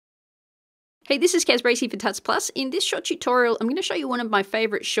Hey, this is Kaz Bracey for Tuts Plus. In this short tutorial, I'm going to show you one of my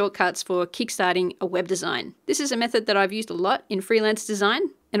favorite shortcuts for kickstarting a web design. This is a method that I've used a lot in freelance design,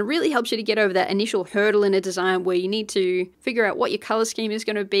 and it really helps you to get over that initial hurdle in a design where you need to figure out what your color scheme is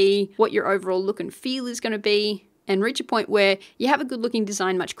going to be, what your overall look and feel is going to be, and reach a point where you have a good looking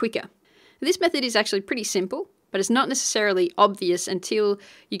design much quicker. This method is actually pretty simple, but it's not necessarily obvious until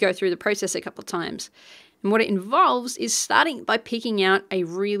you go through the process a couple of times. And what it involves is starting by picking out a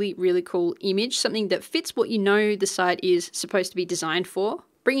really, really cool image, something that fits what you know the site is supposed to be designed for,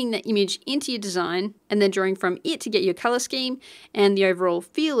 bringing that image into your design, and then drawing from it to get your color scheme and the overall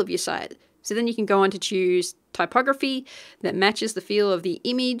feel of your site. So then you can go on to choose typography that matches the feel of the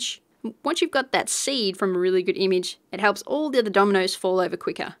image. Once you've got that seed from a really good image, it helps all the other dominoes fall over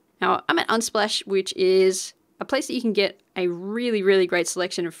quicker. Now, I'm at Unsplash, which is a place that you can get a really, really great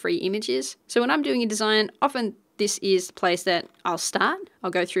selection of free images. So when I'm doing a design, often this is the place that I'll start. I'll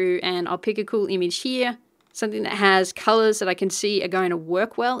go through and I'll pick a cool image here, something that has colors that I can see are going to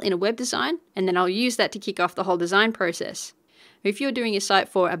work well in a web design, and then I'll use that to kick off the whole design process. If you're doing a site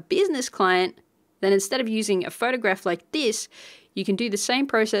for a business client, then instead of using a photograph like this, you can do the same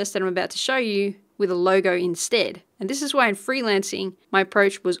process that I'm about to show you with a logo instead. And this is why in freelancing, my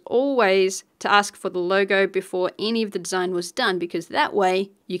approach was always to ask for the logo before any of the design was done, because that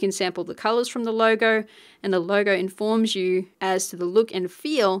way you can sample the colors from the logo, and the logo informs you as to the look and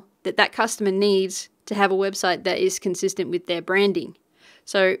feel that that customer needs to have a website that is consistent with their branding.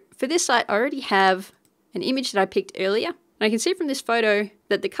 So for this site, I already have an image that I picked earlier. And I can see from this photo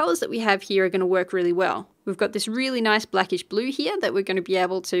that the colors that we have here are going to work really well. We've got this really nice blackish blue here that we're going to be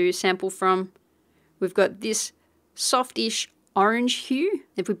able to sample from. We've got this softish orange hue.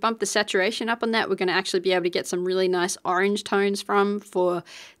 If we bump the saturation up on that, we're going to actually be able to get some really nice orange tones for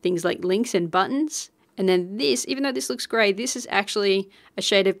things like links and buttons. And then this, even though this looks gray, this is actually a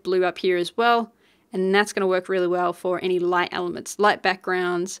shade of blue up here as well. And that's going to work really well for any light elements, light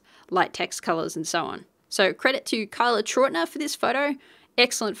backgrounds, light text colors, and so on. So credit to Kyla Trautner for this photo.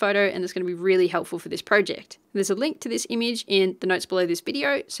 Excellent photo, and it's going to be really helpful for this project. There's a link to this image in the notes below this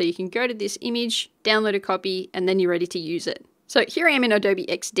video, so you can go to this image, download a copy, and then you're ready to use it. So here I am in Adobe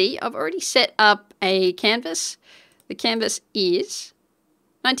Xd. I've already set up a canvas. The canvas is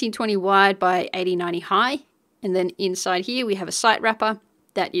 1920 wide by 8090 high, and then inside here we have a site wrapper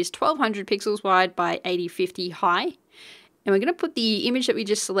that is 1200 pixels wide by 8050 high. And we're going to put the image that we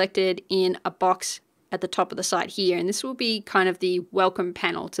just selected in a box at the top of the site here, and this will be kind of the welcome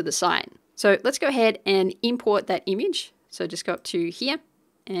panel to the site. So let's go ahead and import that image. So just go up to here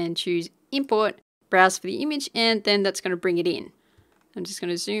and choose import, browse for the image, and then that's going to bring it in. I'm just going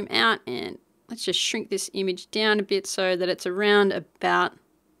to zoom out and let's just shrink this image down a bit so that it's around about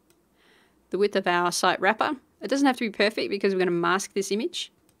the width of our site wrapper. It doesn't have to be perfect because we're going to mask this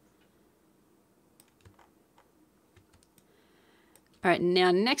image. All right,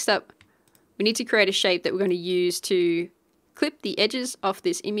 now next up, we need to create a shape that we're going to use to clip the edges off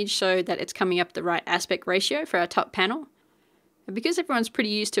this image so that it's coming up the right aspect ratio for our top panel. And because everyone's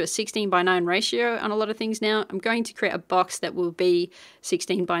pretty used to a 16:9 ratio on a lot of things now, I'm going to create a box that will be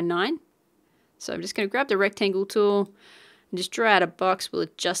 16:9. So I'm just going to grab the rectangle tool and just draw out a box. We'll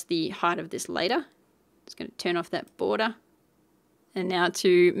adjust the height of this later. Just going to turn off that border. And now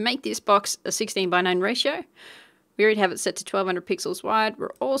to make this box a 16:9 ratio, we already have it set to 1200 pixels wide.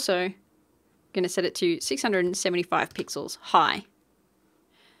 We're also going to set it to 675 pixels high.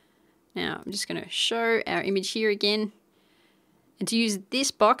 Now I'm just going to show our image here again. And to use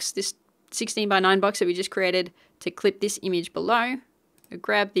this box, this 16:9 box that we just created to clip this image below, I'll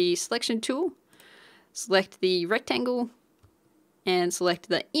grab the selection tool, select the rectangle, and select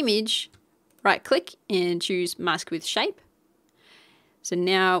the image, right click and choose mask with shape. So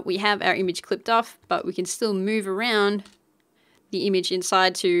now we have our image clipped off, but we can still move around the image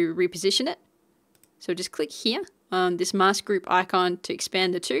inside to reposition it. So just click here on this mask group icon to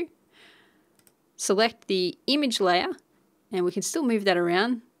expand the two. Select the image layer, and we can still move that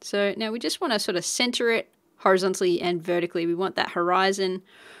around. So now we just want to sort of center it horizontally and vertically. We want that horizon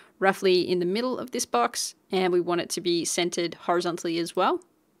roughly in the middle of this box, and we want it to be centered horizontally as well.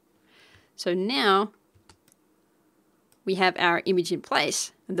 So now we have our image in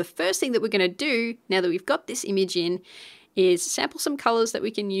place. And the first thing that we're going to do now that we've got this image in is sample some colors that we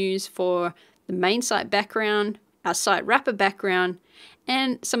can use for the main site background, our site wrapper background,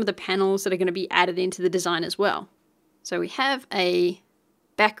 and some of the panels that are going to be added into the design as well. So we have a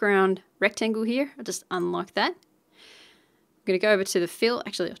background rectangle here. I'll just unlock that. I'm going to go over to the fill.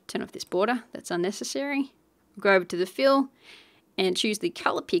 Actually, I'll turn off this border. That's unnecessary. We'll go over to the fill and choose the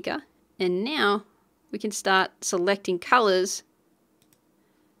color picker. And now we can start selecting colors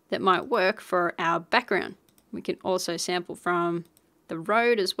that might work for our background. We can also sample from the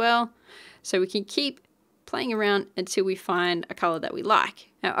road as well. So we can keep playing around until we find a color that we like.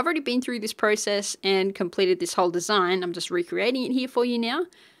 Now, I've already been through this process and completed this whole design. I'm just recreating it here for you now.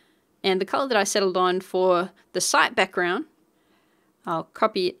 And the color that I settled on for the site background, I'll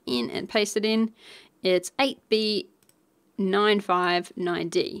copy it in and paste it in. It's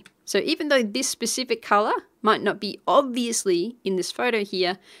 8B959D. So even though this specific color might not be obviously in this photo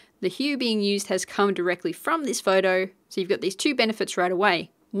here, the hue being used has come directly from this photo. So you've got these two benefits right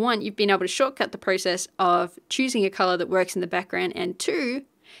away. One, you've been able to shortcut the process of choosing a color that works in the background, and two,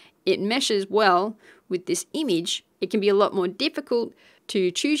 it meshes well with this image. It can be a lot more difficult to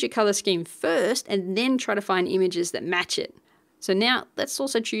choose your color scheme first and then try to find images that match it. So now let's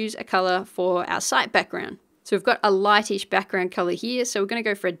also choose a color for our site background. So we've got a lightish background color here, so we're going to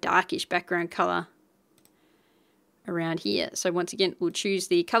go for a darkish background color around here. So once again, we'll choose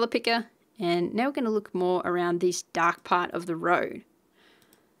the color picker, and now we're going to look more around this dark part of the road.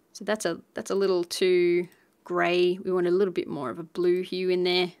 So that's a little too gray. We want a little bit more of a blue hue in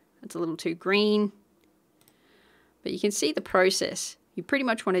there. That's a little too green. But you can see the process. You pretty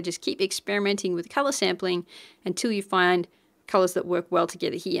much want to just keep experimenting with color sampling until you find colors that work well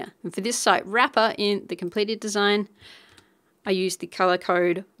together here. And for this site wrapper in the completed design, I used the color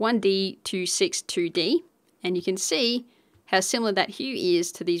code 1D262D, and you can see how similar that hue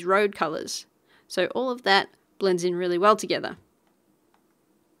is to these road colors. So all of that blends in really well together.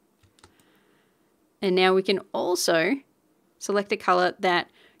 And now we can also select a color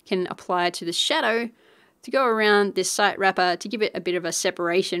that can apply to the shadow to go around this site wrapper to give it a bit of a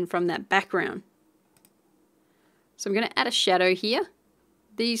separation from that background. So I'm going to add a shadow here.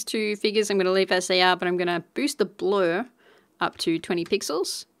 These two figures I'm going to leave as they are, but I'm going to boost the blur up to 20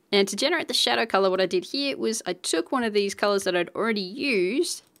 pixels. And to generate the shadow color, what I did here was I took one of these colors that I'd already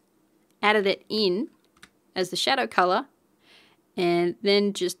used, added it in as the shadow color, and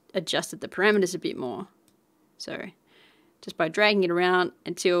then just adjusted the parameters a bit more. So just by dragging it around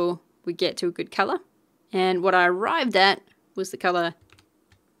until we get to a good color. And what I arrived at was the color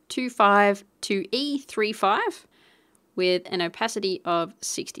 252E35 with an opacity of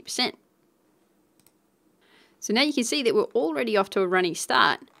 60%. So now you can see that we're already off to a running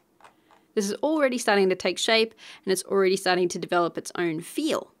start. This is already starting to take shape, and it's already starting to develop its own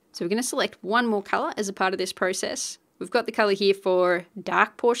feel. So we're going to select one more color as a part of this process. We've got the color here for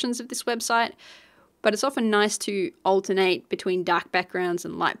dark portions of this website, but it's often nice to alternate between dark backgrounds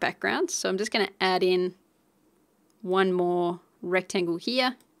and light backgrounds. So I'm just going to add in one more rectangle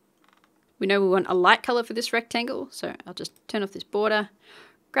here. We know we want a light color for this rectangle, so I'll just turn off this border,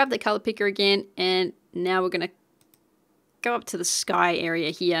 grab the color picker again, and now we're going to go up to the sky area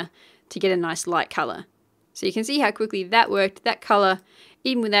here to get a nice light color. So you can see how quickly that worked. That color,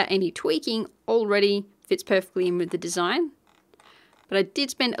 even without any tweaking, already fits perfectly in with the design. But I did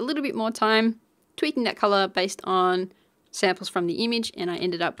spend a little bit more time tweaking that color based on samples from the image, and I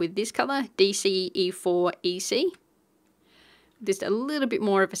ended up with this color, DCE4EC. Just a little bit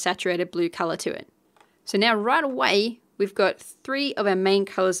more of a saturated blue color to it. So now right away, we've got three of our main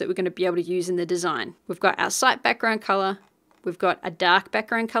colors that we're going to be able to use in the design. We've got our site background color, we've got a dark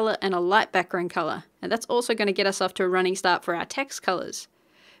background color, and a light background color. And that's also going to get us off to a running start for our text colors,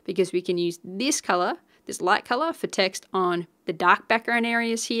 because we can use this color, this light color, for text on the dark background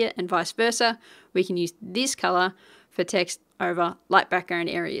areas here, and vice versa. We can use this color for text over light background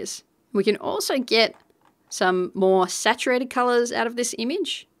areas. We can also get some more saturated colors out of this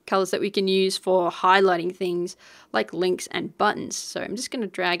image, colors that we can use for highlighting things like links and buttons. So I'm just going to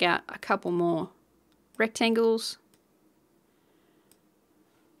drag out a couple more rectangles.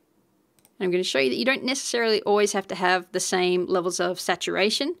 And I'm going to show you that you don't necessarily always have to have the same levels of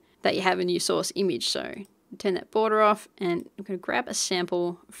saturation that you have in your source image. So turn that border off, and I'm going to grab a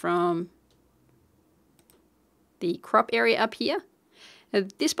sample from the crop area up here. Now,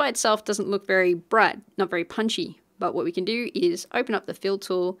 this by itself doesn't look very bright, not very punchy, but what we can do is open up the fill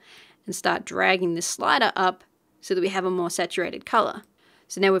tool and start dragging this slider up so that we have a more saturated color.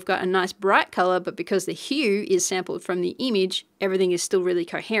 So now we've got a nice bright color, but because the hue is sampled from the image, everything is still really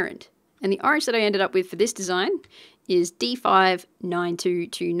coherent. And the orange that I ended up with for this design is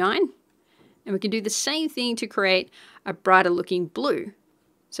D59229. And we can do the same thing to create a brighter looking blue.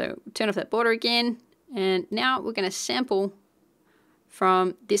 So turn off that border again, and now we're going to sample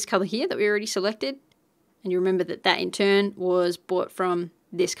from this color here that we already selected. And you remember that that in turn was bought from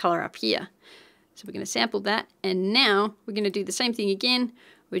this color up here. So we're going to sample that, and now we're going to do the same thing again.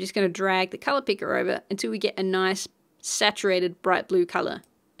 We're just going to drag the color picker over until we get a nice saturated bright blue color.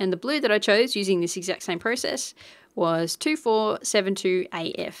 And the blue that I chose using this exact same process was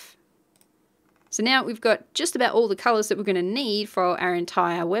 2472AF. So now we've got just about all the colors that we're going to need for our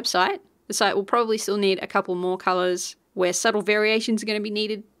entire website. The site will probably still need a couple more colors where subtle variations are going to be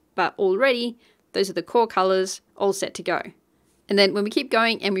needed, but already those are the core colors all set to go. And then when we keep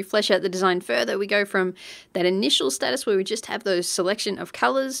going and we flesh out the design further, we go from that initial status where we just have those selection of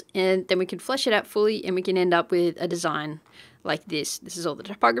colors, and then we can flesh it out fully and we can end up with a design like this. This is all the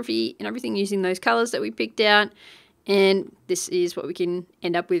typography and everything using those colors that we picked out. And this is what we can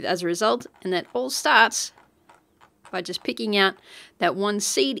end up with as a result. And that all starts by just picking out that one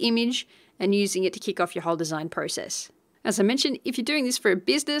seed image and using it to kick off your whole design process. As I mentioned, if you're doing this for a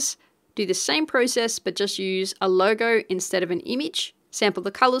business, do the same process, but just use a logo instead of an image. Sample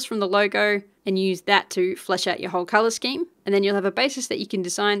the colors from the logo and use that to flesh out your whole color scheme. And then you'll have a basis that you can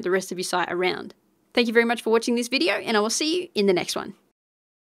design the rest of your site around. Thank you very much for watching this video, and I will see you in the next one.